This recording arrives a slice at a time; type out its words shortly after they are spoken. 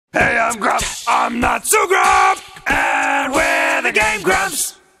Hey, I'm Grumps. I'm not so Grump, and we're the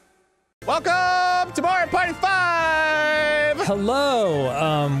GameGrumps. Welcome to Mario Party 5!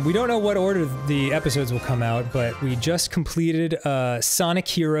 Hello! We don't know what order the episodes will come out, but we just completed Sonic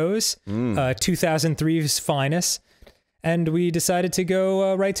Heroes, 2003's finest, and we decided to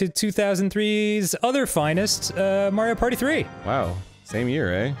go right to 2003's other finest, Mario Party 3. Wow, same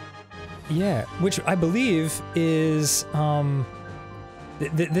year, eh? Yeah, which I believe is,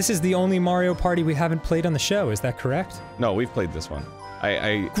 this is the only Mario Party we haven't played on the show, is that correct? No, we've played this one.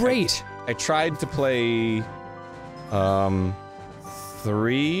 Great! I tried to play,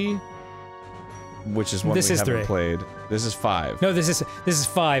 3, which is one we haven't played. This is 5. No, this is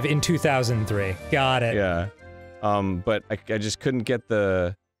 5 in 2003. Got it. Yeah. But I just couldn't get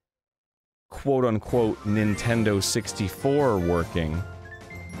the quote-unquote Nintendo 64 working.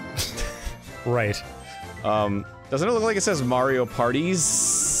 Right. Doesn't it look like it says Mario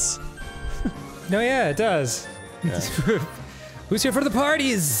Parties? No, yeah, it does. Yeah. Who's here for the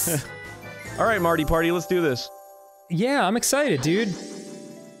parties? Alright, Marty Party, let's do this. Yeah, I'm excited, dude.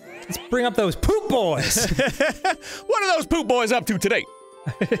 Let's bring up those poop boys! What are those poop boys up to today?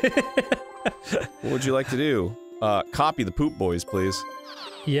 What would you like to do? Copy the poop boys, please.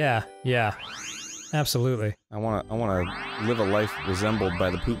 Yeah, yeah. Absolutely. I wanna live a life resembled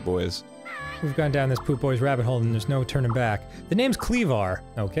by the poop boys. We've gone down this poop boys rabbit hole and there's no turning back. The name's Cleavar,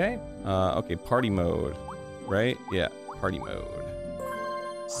 okay? Okay, party mode. Right? Yeah, party mode.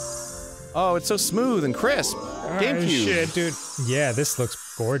 Oh, it's so smooth and crisp! GameCube! Shit, dude. Yeah, this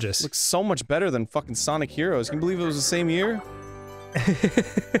looks gorgeous. Looks so much better than fucking Sonic Heroes. Can you believe it was the same year?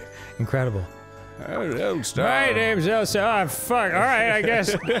 Incredible. Elstar. My name's Elstar. Oh, fuck. Alright, I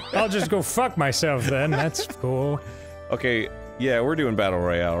guess I'll just go fuck myself then. That's cool. Okay, yeah, we're doing Battle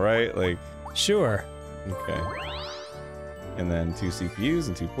Royale, right? Like... Sure. Okay. And then 2 CPUs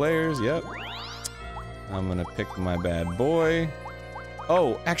and 2 players, yep. I'm gonna pick my bad boy.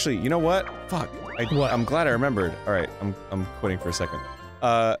 Oh, actually, you know what? Fuck. What? I'm glad I remembered. Alright, I'm quitting for a second.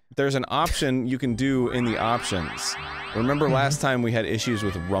 There's an option you can do in the options. Remember last time we had issues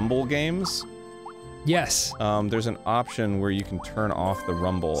with rumble games? Yes. There's an option where you can turn off the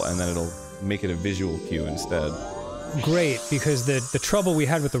rumble and then it'll make it a visual cue instead. Great, because the trouble we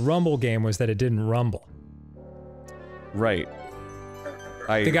had with the Rumble game was that it didn't rumble. Right.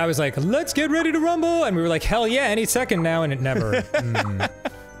 The guy was like, let's get ready to rumble! And we were like, hell yeah, any second now, and it never,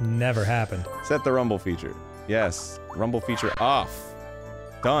 never happened. Set the rumble feature. Yes. Rumble feature off.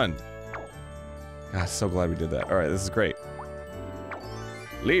 Done. God, so glad we did that. Alright, this is great.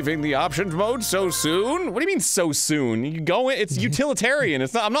 Leaving the options mode so soon? What do you mean so soon? You go in, it's utilitarian,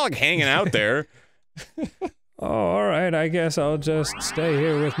 it's not- I'm not like hanging out there. Oh, alright, I guess I'll just stay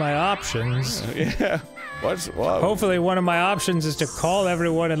here with my options. Yeah. What? Hopefully one of my options is to call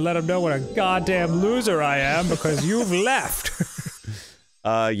everyone and let them know what a goddamn loser I am because you've left.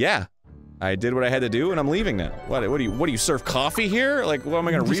 Yeah. I did what I had to do and I'm leaving now. What do you serve coffee here? Like, what, am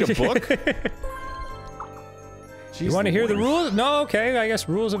I gonna read a book? You want to hear the rules? No, okay, I guess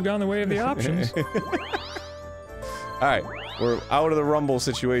rules have gone the way of the options. Alright, we're out of the rumble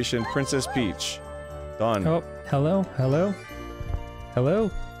situation. Princess Peach. Done. Oh, hello? Hello? Hello?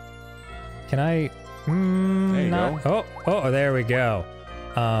 Can I... there you go. Oh, there we go.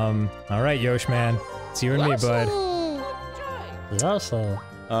 Alright, Yosh man. It's you and me, bud. Yoshi.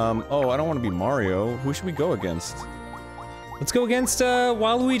 Oh, I don't want to be Mario. Who should we go against? Let's go against,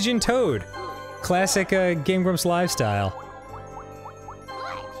 Waluigi and Toad. Classic, GameGrumps lifestyle.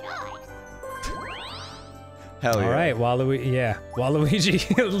 Hell yeah. Alright, Waluigi,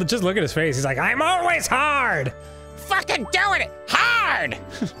 just look at his face, he's like, I'm always hard! Fucking doing it! Hard!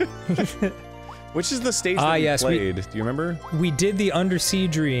 Which is the stage that we played? Do you remember? We did the Undersea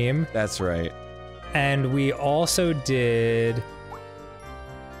Dream. That's right. And we also did...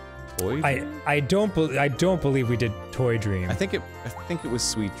 Toy Dream? I don't believe we did Toy Dream. I think it was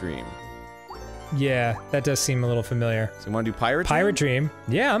Sweet Dream. Yeah, that does seem a little familiar. So you wanna do Pirate Dream? Pirate Dream.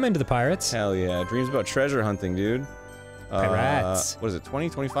 Yeah, I'm into the pirates. Hell yeah. Dreams about treasure hunting, dude. Pirates. What is it, 20,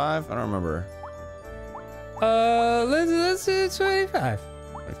 25? I don't remember. Let's do 25.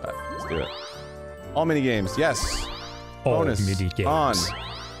 25, let's do it. All mini-games, yes! All Bonus, mini-games. on.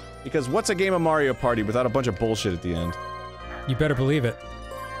 Because what's a game of Mario Party without a bunch of bullshit at the end? You better believe it.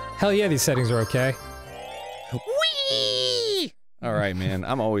 Hell yeah, these settings are okay. Whee! Alright, man.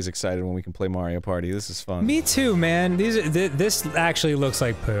 I'm always excited when we can play Mario Party. This is fun. Me too, man. This actually looks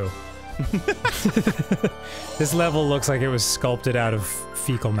like poo. This level looks like it was sculpted out of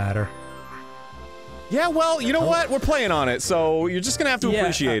fecal matter. Yeah, well, you know what? We're playing on it, so you're just gonna have to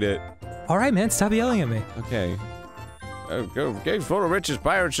appreciate it. Alright, man. Stop yelling at me. Okay. game's full of riches,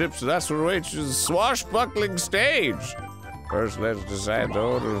 pirate ships, so that's what awaits the swashbuckling stage. First, let's decide the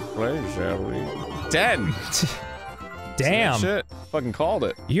order of play, shall we? 10! Damn. Shit, fucking called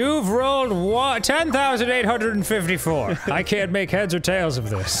it. You've rolled 10,854. I can't make heads or tails of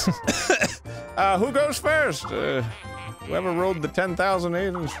this. Who goes first? Whoever rolled the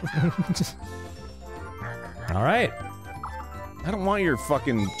 10,008. Alright. I don't want your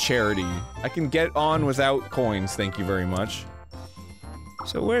fucking charity. I can get on without coins, thank you very much.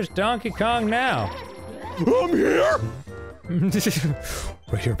 So where's Donkey Kong now? I'm here!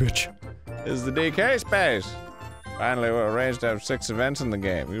 Right here, bitch. This is the DK space. Finally, we're arranged to have 6 events in the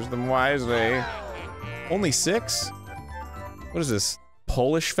game. Use them wisely. Only 6? What is this?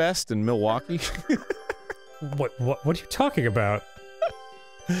 Polish Fest in Milwaukee? What are you talking about?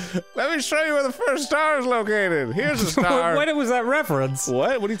 Let me show you where the first star is located. Here's a star. What was that reference?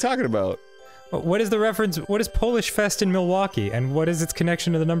 What? What are you talking about? What is the reference? What is Polish Fest in Milwaukee, and what is its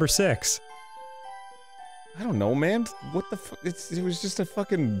connection to the number 6? I don't know, man. What the fuck? It was just a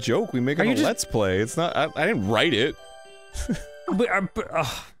fucking joke we make on a Let's Play. It's not- I didn't write it. Yeah,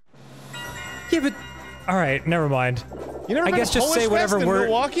 but... Alright, never mind. You never I guess just say whatever word-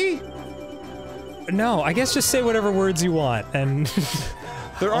 Milwaukee? No, I guess just say whatever words you want, and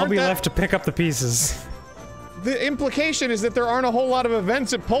I'll be left to pick up the pieces. The implication is that there aren't a whole lot of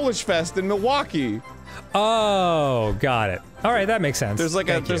events at Polish Fest in Milwaukee. Oh, got it. Alright, that makes sense. There's like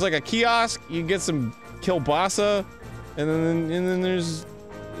a kiosk, you can get some kielbasa, and then there's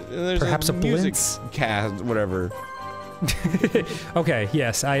perhaps a music blintz? cast, whatever. Okay,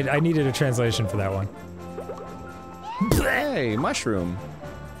 yes, I needed a translation for that one. Hey, mushroom.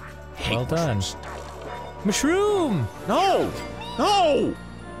 Well done. Mushroom! No! No!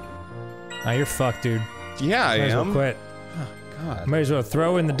 Ah, you're fucked, dude. Yeah, I Might as well am. quit. Oh, God. Might as well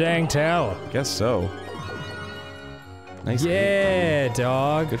throw in the dang towel. Guess so. Nice. Yeah,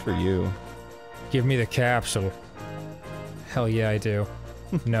 dog. Good for you. Give me the capsule. Hell yeah, I do.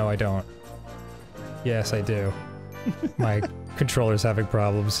 No, I don't. Yes, I do. My controller's having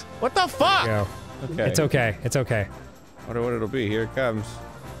problems. What the fuck? Go. Okay. It's okay. It's okay. Wonder what it'll be. Here it comes.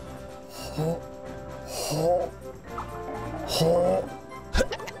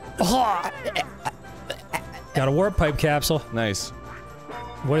 Got a warp pipe capsule. Nice.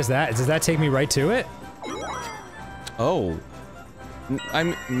 What is that? Does that take me right to it? Oh.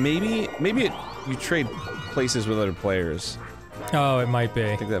 Maybe you trade places with other players. Oh, it might be.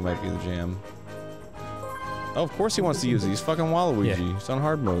 I think that might be the jam. Oh, of course he wants to use these fucking Waluigi. Yeah. It's on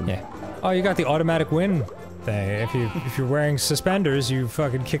hard mode. Yeah. Oh, you got the automatic win thing. If you're wearing suspenders, you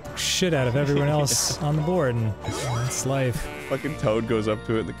fucking kick the shit out of everyone else on the board, and that's life. Fucking Toad goes up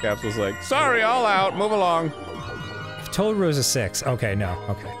to it, and the capsule's like, "Sorry, all out. Move along." If Toad rose a 6, okay, no,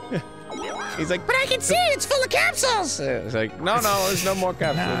 okay. He's like, "But I can see it's full of capsules." It's like, "No, there's no more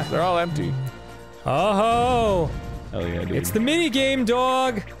capsules. Nah. They're all empty." Oh ho! Hell yeah, dude. It's the mini game,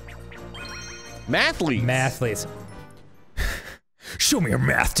 dog. Mathletes. Mathletes. Show me your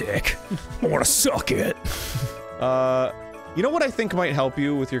math dick. I want to suck it. You know what I think might help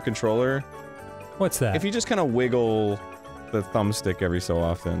you with your controller? What's that? If you just kind of wiggle the thumbstick every so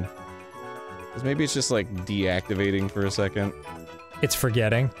often. 'Cause maybe it's just like deactivating for a second. It's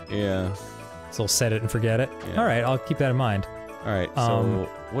forgetting. Yeah. So set it and forget it. Yeah. All right, I'll keep that in mind. All right. So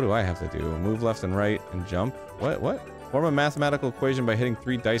what do I have to do? Move left and right and jump. What? Form a mathematical equation by hitting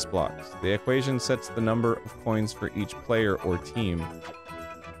 3 dice blocks. The equation sets the number of coins for each player or team.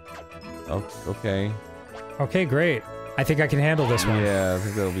 Oh, okay. Okay, great. I think I can handle this one. Yeah, I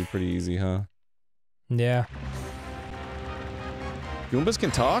think that'll be pretty easy, huh? Yeah. Goombas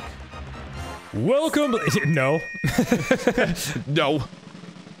can talk? Welcome. No. No.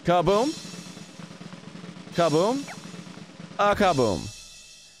 Kaboom. Kaboom. Kaboom.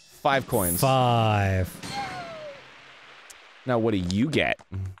 5 coins. 5. Now what do you get?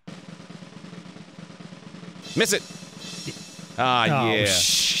 Miss it! Ah, Oh, yeah.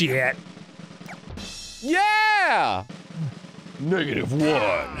 shit. Yeah!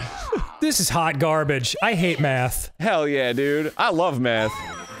 -1. This is hot garbage. I hate math. Hell yeah, dude. I love math.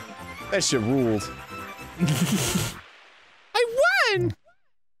 That shit ruled. I won!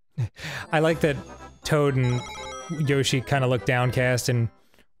 I like that Toad and Yoshi kind of look downcast, and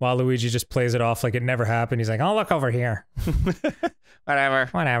Waluigi just plays it off like it never happened. He's like, "Oh, look over here."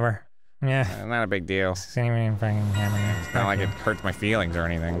 Whatever. Yeah. Not a big deal. It's not Not like it hurts my feelings or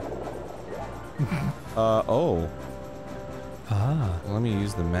anything. Oh. Ah. Let me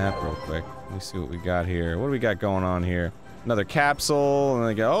use the map real quick. Let me see what we got here. What do we got going on here? Another capsule, and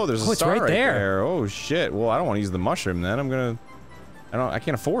they go, oh, there's a it's star right there. Oh shit. Well, I don't want to use the mushroom then. I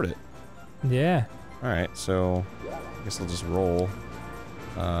can't afford it. Yeah. Alright, so I guess I'll just roll.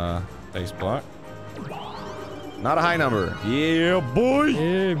 Dice block. Not a high number. Yeah, boy!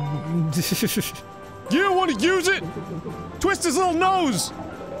 Yeah. You want to use it? Twist his little nose!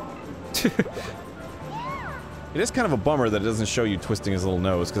 It is kind of a bummer that it doesn't show you twisting his little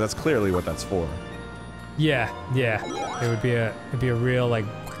nose, because that's clearly what that's for. Yeah, yeah. It'd be a real, like,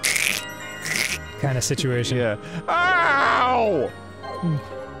 kind of situation. Yeah. Ow!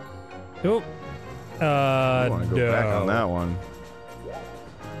 Oh. I want to go back on that one.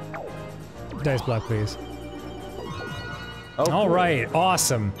 Dice block, please. Oh, All cool. right,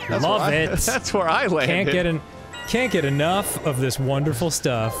 awesome. That's Love it. That's where I landed. Can't get enough of this wonderful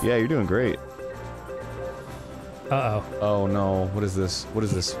stuff. Yeah, you're doing great. Uh-oh. Oh no, what is this? What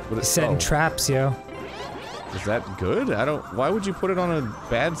is this? What is Setting traps, yo. Is that good? I don't. Why would you put it on a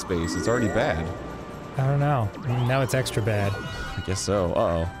bad space? It's already bad. I don't know. Now it's extra bad. I guess so.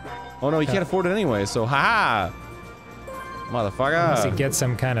 Uh-oh. Oh no, you can't afford it anyway, so haha! Motherfucker! Unless he gets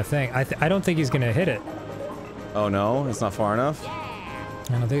some kind of thing. I don't think he's gonna hit it. Oh no, it's not far enough?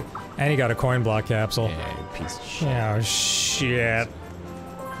 I don't think. And he got a coin block capsule. Yeah, you piece of shit. Oh, shit.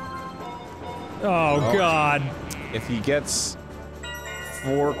 Oh, God. If he gets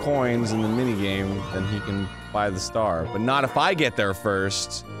 4 coins in the minigame, then he can buy the star. But not if I get there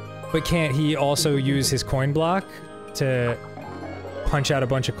first. But can't he also use his coin block to punch out a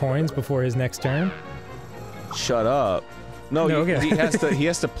bunch of coins before his next turn? Shut up. No, No, okay. he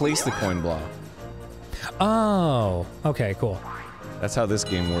has to place the coin block. Oh, okay, cool. That's how this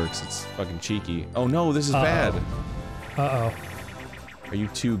game works. It's fucking cheeky. Oh no, this is bad. Uh-oh. Are you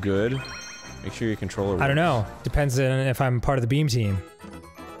too good? Make sure your controller works. I don't know. Depends on if I'm part of the beam team.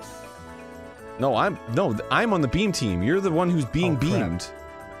 No, I'm on the beam team. You're the one who's being beamed.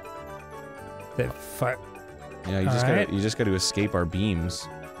 Yeah, you just got to escape our beams.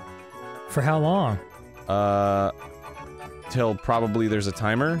 For how long? Till probably there's a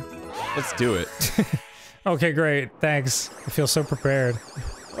timer. Let's do it. Okay, great. Thanks. I feel so prepared.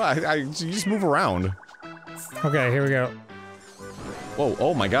 Well, you just move around. Okay, here we go. Whoa,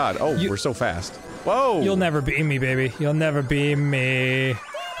 oh my god. Oh, we're so fast. Whoa! You'll never beam me, baby. You'll never beam me.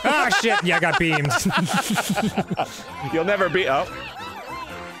 Ah, shit! Yeah, I got beamed. You'll never be- oh.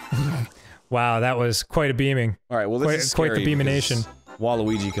 Wow, that was quite a beaming. Alright, well this is scary quite the beamination.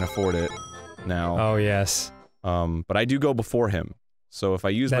 Waluigi can afford it now. Oh, yes. But I do go before him. So if I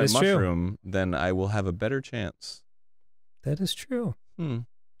use my That is mushroom, then I will have a better chance. That is true. Hmm.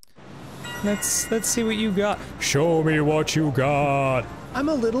 Let's see what you got. Show me what you got. I'm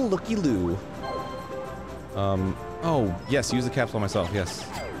a little looky-loo. Oh, yes, use the capsule myself, yes.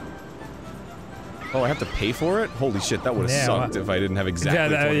 Oh, I have to pay for it? Holy shit, that would've sucked if I didn't have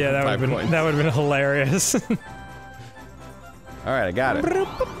exactly 25 coins. That would've been hilarious. Alright, I got it.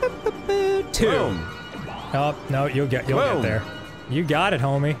 2. Boom. Oh, no, you'll get there. You got it,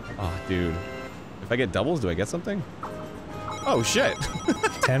 homie. Oh, dude. If I get doubles, do I get something? Oh, shit.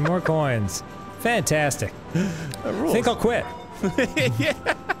 10 more coins. Fantastic. Think I'll quit. Yeah.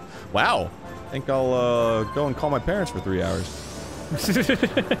 Wow. Think I'll, go and call my parents for 3 hours.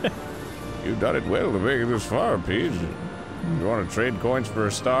 You've done it well to make it this far, Peach. You want to trade coins for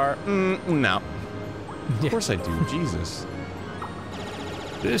a star? No. Of course I do, Jesus.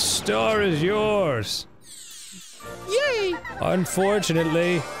 This star is yours. Yay!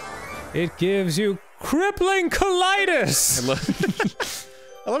 Unfortunately, it gives you crippling colitis.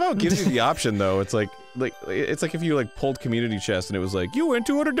 I love how it gives you the option, though. It's like if you like pulled community chest and it was like, you win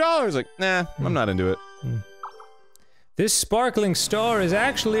 $200. Like, nah, I'm not into it. This sparkling star is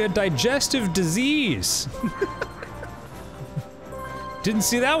actually a digestive disease. Didn't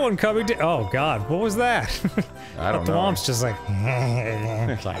see that one coming. Oh God, what was that? I don't know. Thwomp's just like.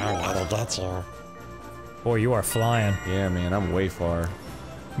 It's like, I gotta get you. Boy, you are flying. Yeah, man, I'm way far.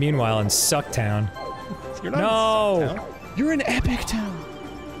 Meanwhile, in Sucktown. You're not No! in Sucktown. You're in Epic Town.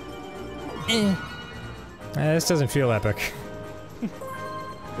 This doesn't feel epic.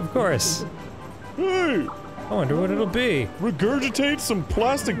 Of course. Hey! I wonder what it'll be. Regurgitate some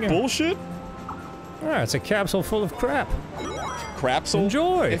plastic bullshit? Ah, it's a capsule full of crap. Crapsule?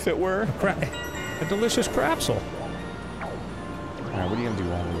 Enjoy! If it were. A delicious crapsule. Alright, what are you gonna do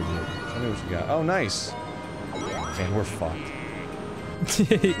while we're here? Tell me what you got. Oh, nice. Man, we're fucked.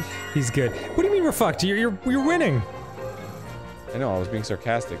 He's good. What do you mean we're fucked? You're winning. I know, I was being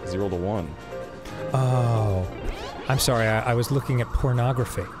sarcastic because you rolled a 1. Oh. I'm sorry, I was looking at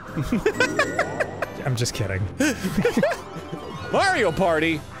pornography. I'm just kidding. Mario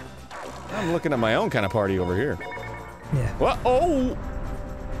Party! I'm looking at my own kind of party over here. Yeah. What? Oh!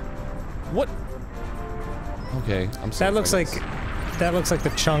 What? Okay, I'm sorry. That looks like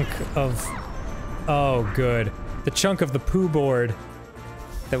the chunk of. Oh, good. the chunk of the poo board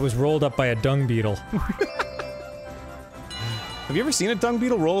that was rolled up by a dung beetle. Have you ever seen a dung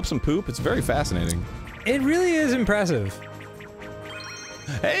beetle roll up some poop? It's very fascinating. It really is impressive.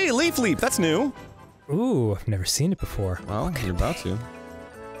 Hey, leaf leap, that's new. Ooh, I've never seen it before. Well, you're about to.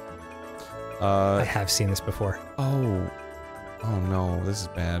 I have seen this before. Oh no, this is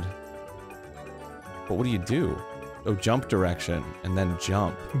bad. But what do you do? Oh, jump direction, and then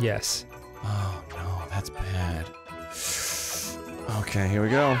jump. Yes. Oh no, that's bad. Okay, here we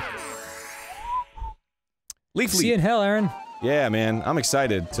go. Leaf leap. See you in hell, Aaron. Yeah, man, I'm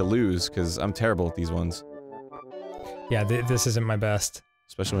excited to lose, because I'm terrible at these ones. Yeah, this isn't my best.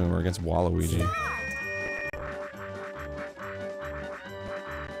 Especially when we're against Waluigi.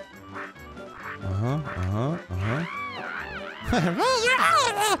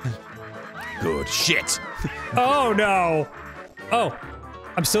 Good shit. Oh no! Oh,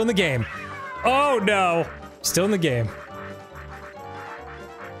 I'm still in the game. Oh no! Still in the game.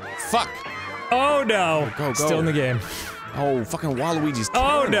 Fuck! Oh no! Go, go. Still in the game. Oh, fucking Waluigi's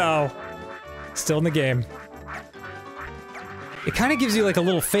Oh turn. no! Still in the game. It kind of gives you like a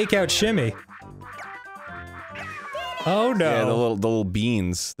little fake out shimmy. Oh no! Yeah, the little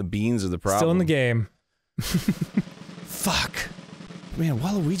beans. The beans are the problem. Still in the game. Fuck. Man,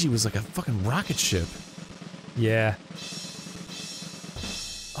 Waluigi was like a fucking rocket ship. Yeah.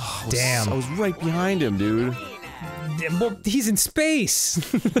 Oh, damn. I was right behind him, dude. Well, he's in space.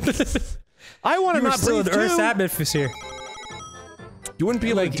 I want to You were not still in breathe Earth's too. atmosphere. You wouldn't be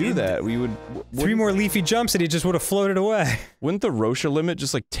able Like, to do that. We would. Three more leafy jumps and he just would have floated away. Wouldn't the Rocha limit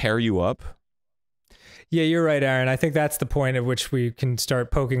just like tear you up? Yeah, you're right, Aaron. I think that's the point at which we can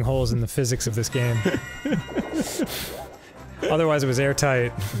start poking holes in the physics of this game. Otherwise, it was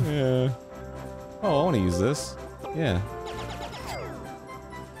airtight. Yeah. Oh, I want to use this. Yeah.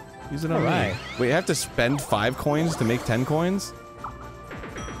 Use it on me. Alright. Wait, you have to spend 5 coins to make 10 coins?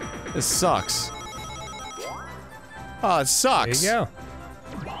 This sucks. Oh, it sucks. There you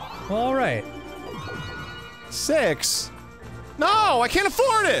go. Well, all right. 6? No, I can't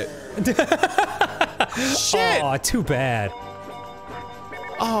afford it! Shit! Aw, too bad.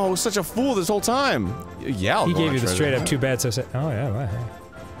 Oh, I was such a fool this whole time. Yeah, I'll He go gave on you the treasure straight up hunt. too bad, so oh yeah,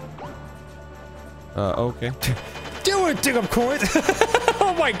 wow. Okay. Do you want to dig up coins?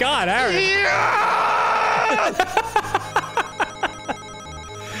 Oh my god, Aaron!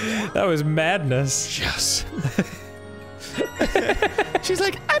 That was madness. Yes. She's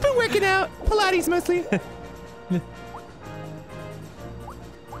like, I've been working out. Pilates mostly.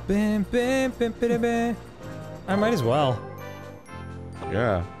 Bam, bam, bam, bam, bam. I might as well.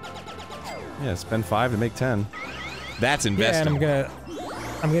 Yeah. Yeah, spend 5 to make 10. That's Yeah, investing. and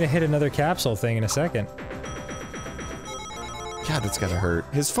I'm gonna hit another capsule thing in a second. God, that's gotta hurt.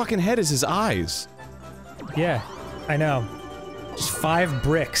 His fucking head is his eyes. Yeah, I know. Just 5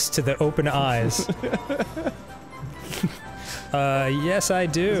 bricks to the open eyes. Yes I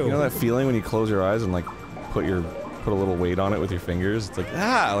do. You know that feeling when you close your eyes and like put a little weight on it with your fingers? It's like,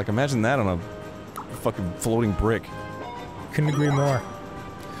 like imagine that on a fucking floating brick. Couldn't agree more.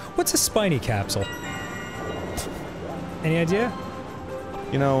 What's a spiny capsule? Any idea?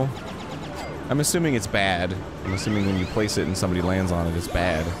 You know, I'm assuming it's bad. I'm assuming when you place it and somebody lands on it, it's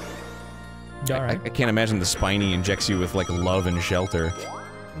bad. Alright. I can't imagine the spiny injects you with like love and shelter.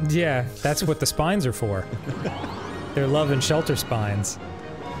 Yeah, that's what the spines are for. They're love and shelter spines.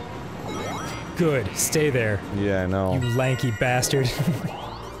 Good, stay there, Yeah, I know. you lanky bastard.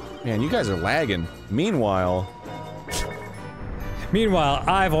 Man, you guys are lagging. Meanwhile... Meanwhile,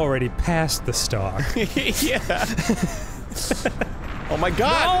 I've already passed the star. yeah. Oh my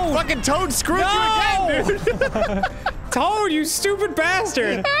god! No! Fucking Toad screwed you again, dude! Toad, you stupid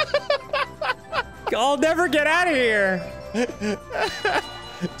bastard! I'll never get out of here!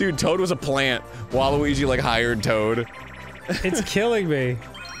 Dude, Toad was a plant. Waluigi, like, hired Toad. It's killing me.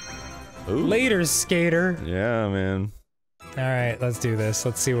 Ooh. Later, skater. Yeah, man. Alright, let's do this.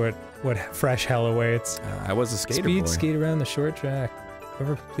 Let's see what fresh hell awaits. I was a skater Speed boy. skate around the short track.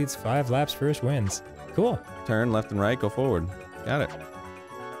 Whoever completes 5 laps first wins. Cool. Turn left and right, go forward. Got it.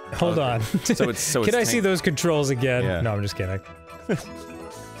 Hold on. So it's Can I see tank. those controls again? Yeah. No, I'm just kidding.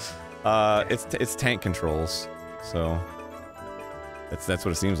 It's tank controls. So that's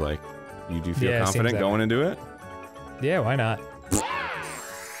what it seems like. You do feel Yeah, it seems confident that going way. into it? Yeah, why not?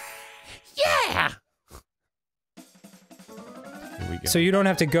 Yeah. Here we go. So you don't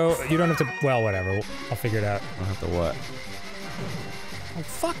have to go, you don't have to, well, whatever. I'll figure it out. I'll have to what? Oh,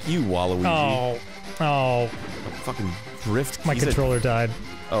 fuck you, Waluigi. Oh, Fucking drift. my He's a- controller died.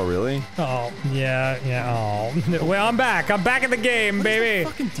 Oh, really? Oh, yeah, oh. Well, I'm back in the game, baby!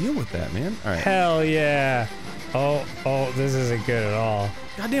 Fucking deal with that, man. Alright. Hell yeah. Oh, this isn't good at all.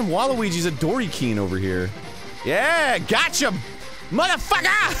 Goddamn Waluigi's a Dorikeen over here. Yeah, gotcha,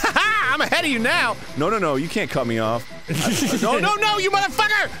 motherfucker! I'm ahead of you now. No, you can't cut me off. No, you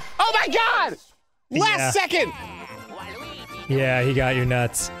motherfucker! Oh my god! Last second! Yeah, he got you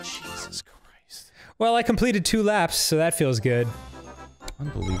nuts. Jesus Christ. Well, I completed 2 laps, so that feels good.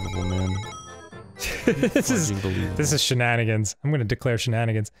 Unbelievable, man. This is shenanigans. I'm gonna declare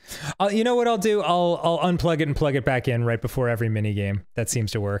shenanigans. You know what I'll do? I'll unplug it and plug it back in right before every mini game. That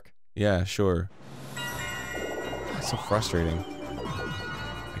seems to work. Yeah, sure. That's so frustrating.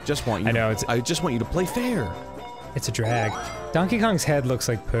 I just want you. I know, I just want you to play fair. It's a drag. Donkey Kong's head looks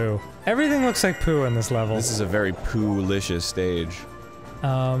like poo. Everything looks like poo in this level. This is a very poo-licious stage.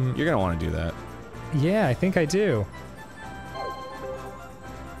 You're gonna want to do that. Yeah, I think I do.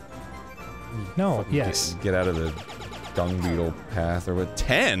 No, yes. Get out of the dung beetle path or what?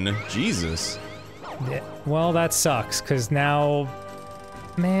 10? Jesus. Yeah, well, that sucks, because now...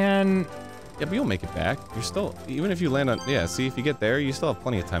 Man... Yeah, but you'll make it back. You're still... Even if you land on... Yeah, see, if you get there, you still have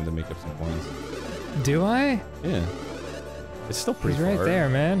plenty of time to make up some points. Do I? Yeah. It's still pretty He's right far. there,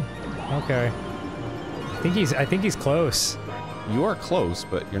 man. Okay. I think he's close. You are close,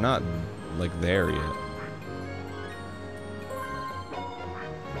 but you're not, like, there yet.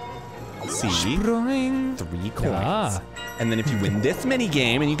 See? Sprung. 3 coins. Ah. And then if you win this mini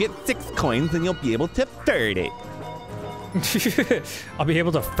game and you get 6 coins, then you'll be able to third it. I'll be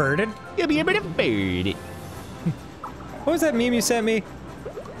able to furt it? You'll be able to third it. What was that meme you sent me?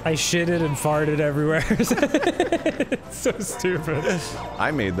 I shitted and farted everywhere. It's so stupid.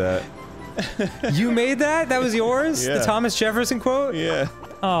 I made that. You made that? That was yours? Yeah. The Thomas Jefferson quote? Yeah.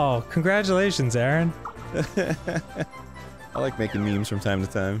 Oh, congratulations, Aaron. I like making memes from time to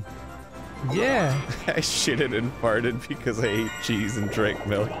time. Yeah. I shitted and farted because I ate cheese and drank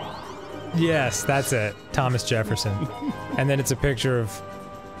milk. Yes, that's it. Thomas Jefferson. And then it's a picture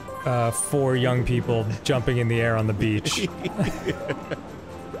of 4 young people jumping in the air on the beach.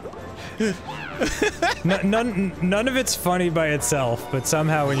 None of it's funny by itself, but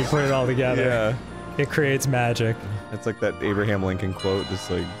somehow when you put it all together, it creates magic. It's like that Abraham Lincoln quote,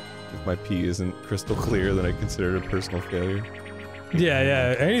 just like, if my pee isn't crystal clear, then I consider it a personal failure.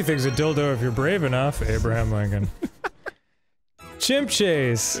 Yeah, anything's a dildo if you're brave enough, Abraham Lincoln. Chimp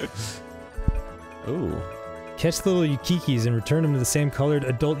chase! Ooh. Catch the little Yukikis and return them to the same colored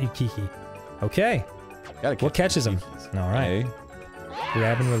adult Yukiki. Okay. What catches them? Alright. Okay.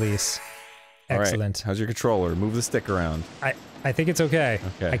 Grab and release. Excellent. All right. How's your controller? Move the stick around. I think it's okay.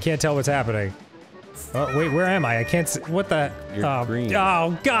 Okay. I can't tell what's happening. Oh, wait, where am I? I can't see. What the? You're green.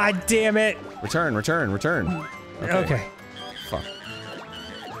 Oh, god damn it! Return. Okay. Fuck.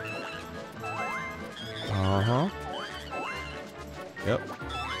 Uh-huh. Yep.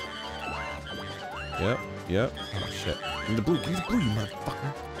 Oh, shit. Give me the blue, you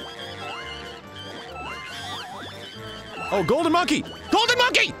motherfucker. Oh, golden monkey! Golden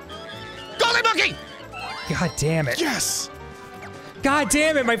monkey! Golden monkey! God damn it. Yes! God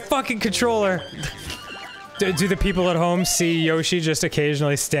damn it, my fucking controller! Do the people at home see Yoshi just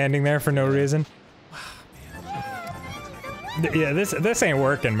occasionally standing there for no reason? Yeah, this ain't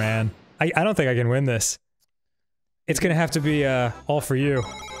working, man. I don't think I can win this. It's gonna have to be, all for you.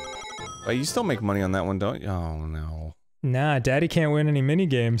 Well, you still make money on that one, don't you? Oh, no. Nah, Daddy can't win any mini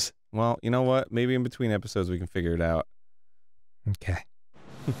games. Well, you know what? Maybe in between episodes we can figure it out. Okay.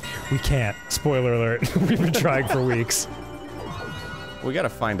 We can't. Spoiler alert. We've been trying for weeks. We gotta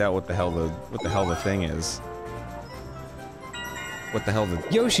find out what the hell the thing is. What the hell the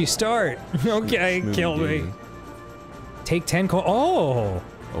Yoshi, start! Okay, kill me. Take 10 coins. Oh!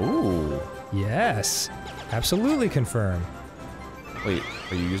 Oh. Yes. Absolutely confirm. Wait,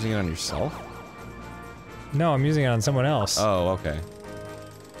 are you using it on yourself? No, I'm using it on someone else. Oh, okay.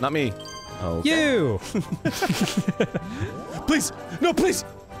 Not me. Oh, okay. You! Please! No, please!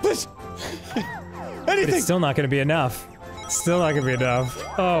 Please! But Anything! it's still not gonna be enough. Still not gonna be enough.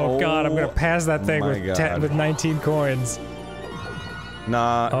 Oh, god, I'm gonna pass that thing my God. with 19 coins.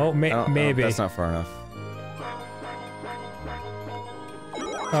 Nah. Oh, maybe. That's not far enough.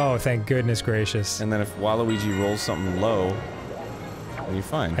 Oh, thank goodness gracious. And then if Waluigi rolls something low, then you're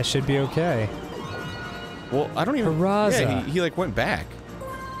fine. I should be okay. Well, I don't even... Hurrahza. Yeah, he like went back.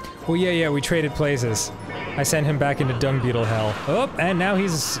 Well, yeah, we traded places. I sent him back into dung beetle hell. Oh, and now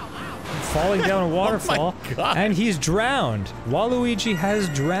he's falling down a waterfall. Oh my God. And he's drowned. Waluigi has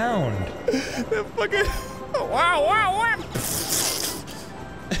drowned. That fucking... Wow.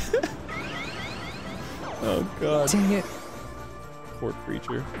 Oh, God. Dang it. Poor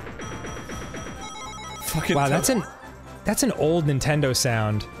creature. Fucking Wow, that's an old Nintendo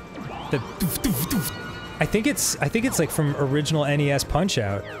sound. The doof, doof, doof. I think it's like from original NES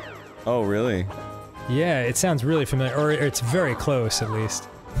Punch-Out. Oh, really? Yeah, it sounds really familiar, or it's very close, at least.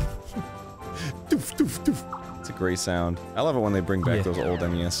 Doof, doof, doof. It's a great sound. I love it when they bring back those old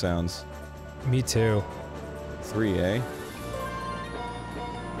NES sounds. Me too. 3A.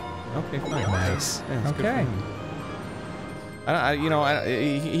 Okay, fine. Nice. Yeah, it's good okay. for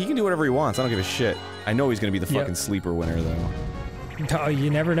him. He can do whatever he wants. I don't give a shit. I know he's gonna be the fucking sleeper winner, though. Oh, you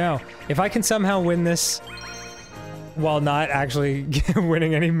never know. If I can somehow win this while not actually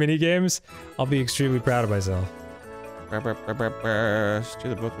winning any mini games, I'll be extremely proud of myself. To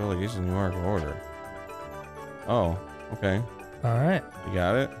the book allegations in New York order. Oh, okay. All right. You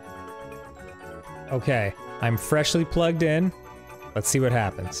got it? Okay. I'm freshly plugged in. Let's see what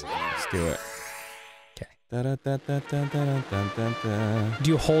happens. Let's do it. Okay. Da-da-da-da-da-da-da-da.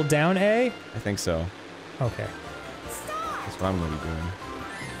 Do you hold down A? I think so. Okay. That's what I'm gonna be doing.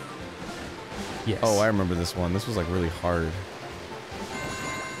 Yes. Oh, I remember this one. This was like really hard.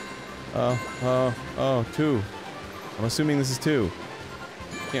 Oh, 2. I'm assuming this is 2.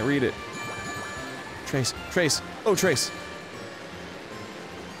 Can't read it. Trace. Oh, Trace.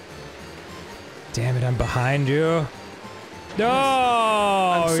 Damn it, I'm behind you. No!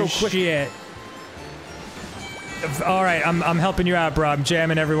 I'm so quick. Shit. Alright, I'm helping you out, bro. I'm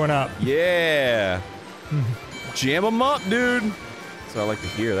jamming everyone up. Yeah. Jam them up, dude. That's what I like to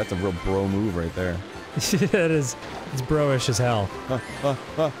hear. That's a real bro move right there. It is. It's bro-ish as hell.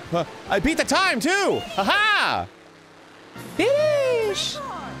 I beat the time, too! Haha! Finish!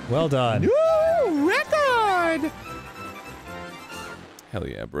 Well done. New record! Hell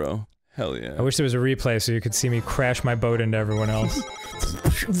yeah, bro. Hell yeah. I wish there was a replay so you could see me crash my boat into everyone else.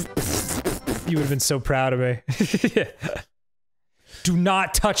 You would have been so proud of me. Do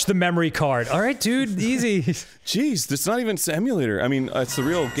not touch the memory card. All right, dude, easy. Jeez, it's not even an emulator. I mean, it's the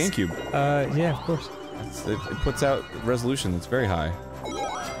real GameCube. Yeah, of course. It puts out resolution that's very high.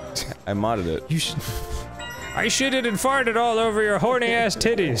 I modded it. You should. I shitted and farted all over your horny ass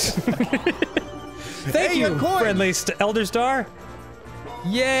titties. Thank you, friendly Elder Star.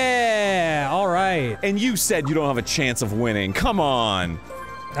 Yeah, all right. And you said you don't have a chance of winning. Come on.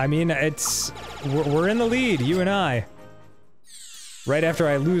 I mean, we're in the lead, you and I. Right after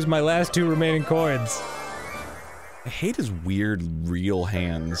I lose my last 2 remaining coins. I hate his weird real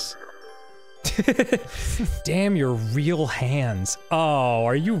hands. Damn your real hands. Oh,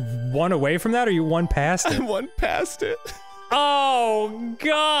 are you 1 away from that or are you 1 past it? I 1 past it. Oh,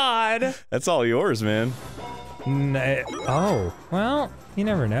 God. That's all yours, man. Oh, well, you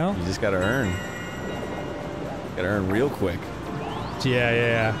never know. You just gotta earn. Gotta earn real quick.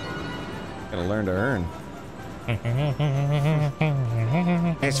 Yeah. Gotta learn to earn.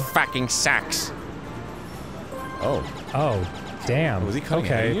 This fucking sucks. Oh, damn. Was he cutting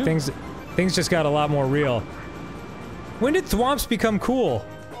ahead of you? Things just got a lot more real. When did Thwomps become cool?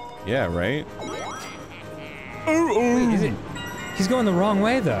 Yeah, right? Wait, is it? He's going the wrong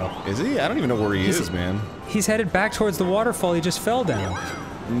way, though. Is he? I don't even know where he is, man. He's headed back towards the waterfall he just fell down.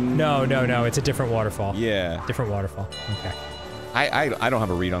 No, it's a different waterfall. Yeah. Different waterfall. Okay. I don't have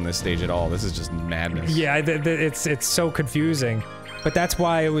a read on this stage at all. This is just madness. Yeah, it's so confusing. But that's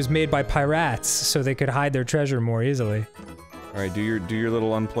why it was made by pirates, so they could hide their treasure more easily. Alright, do your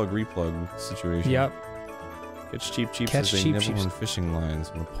little unplug replug situation. Yep. Catch cheap cheeps Catch as they cheap nibble cheeps. on fishing lines.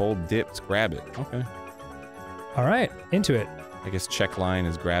 When a pole dips, grab it. Okay. Alright, into it. I guess check line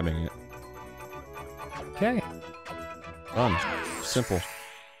is grabbing it. Okay. Done. Simple.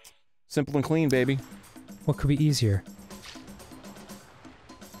 Simple and clean, baby. What could be easier?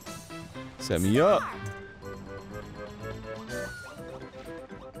 Set me up.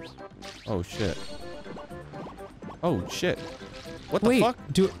 Oh shit. Oh shit. What the fuck?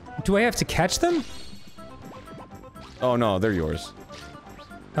 Do I have to catch them? Oh no, they're yours.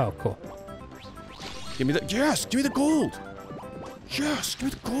 Oh, cool. Give me the— yes! Give me the gold! Yes! Give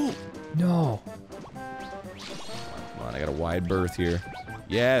me the gold! No. Come on, I got a wide berth here.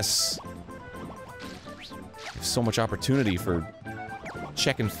 Yes! There's so much opportunity for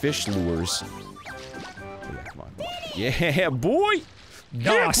checking fish lures. Yeah, come on. Yeah, boy!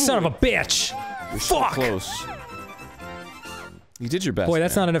 Yeah, Ah, son of a bitch! You're so Fuck! close. You did your best. Boy,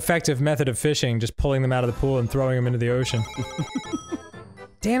 that's man. not an effective method of fishing, just pulling them out of the pool and throwing them into the ocean.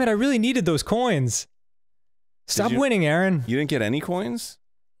 Damn it, I really needed those coins. Stop winning, Aaron. You didn't get any coins?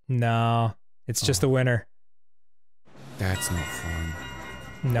 No, it's just the winner. That's no fun.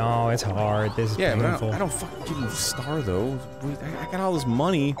 No, it's hard. This is painful. But I don't fucking give him a star though. I got all this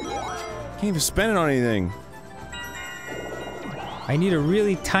money. Can't even spend it on anything. I need a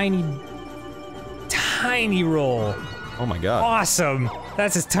really tiny roll. Oh my god. Awesome!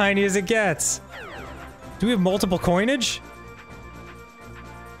 That's as tiny as it gets. Do we have multiple coinage?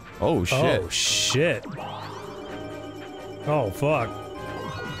 Oh shit. Oh shit. Oh fuck.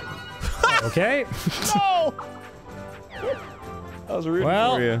 Okay. No! I was rooting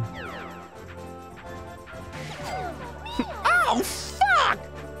Well. for you. Oh, fuck!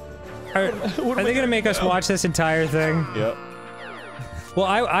 Are they gonna make us watch this entire thing? Yep. Well,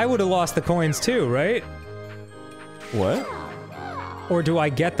 I would have lost the coins too, right? What? Or do I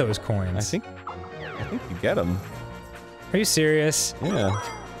get those coins? I think you get them. Are you serious? Yeah.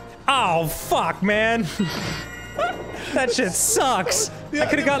 Oh, fuck, man. That shit sucks. I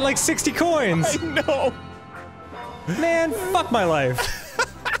could have gotten like 60 coins. No. Man, fuck my life.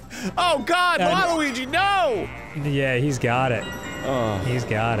 Oh God, Waluigi, no! Yeah, he's got it. Oh, He's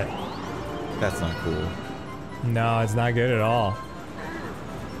got it. that's not cool. No, it's not good at all.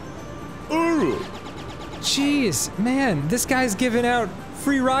 Jeez, man, this guy's giving out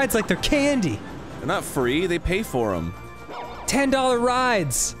free rides like they're candy. They're not free. They pay for them. $10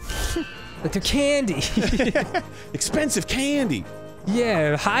 rides. Like they're candy. Expensive candy.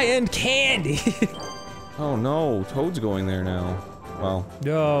 Yeah, high-end candy. Oh no, Toad's going there now. Well,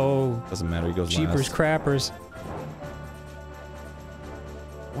 No. doesn't matter. He goes Jeepers last. crappers.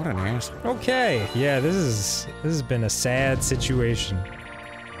 What an asshole. Okay, yeah, this has been a sad situation.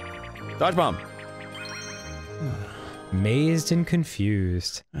 Dodge bomb. Mazed and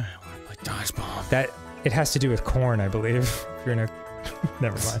confused. I want to play dodge bomb. That it has to do with corn, I believe. If you're in a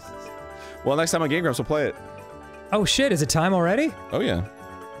never mind. Well, next time on GameGrumps, we'll play it. Oh shit, is it time already? Oh yeah.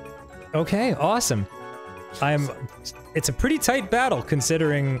 Okay, awesome. It's a pretty tight battle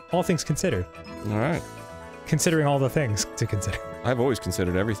considering all things considered. All right. Considering all the things to consider. I've always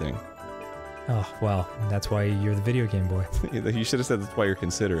considered everything. Oh, well, that's why you're the video game boy. You should have said that's why you're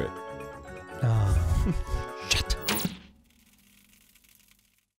considerate. Oh.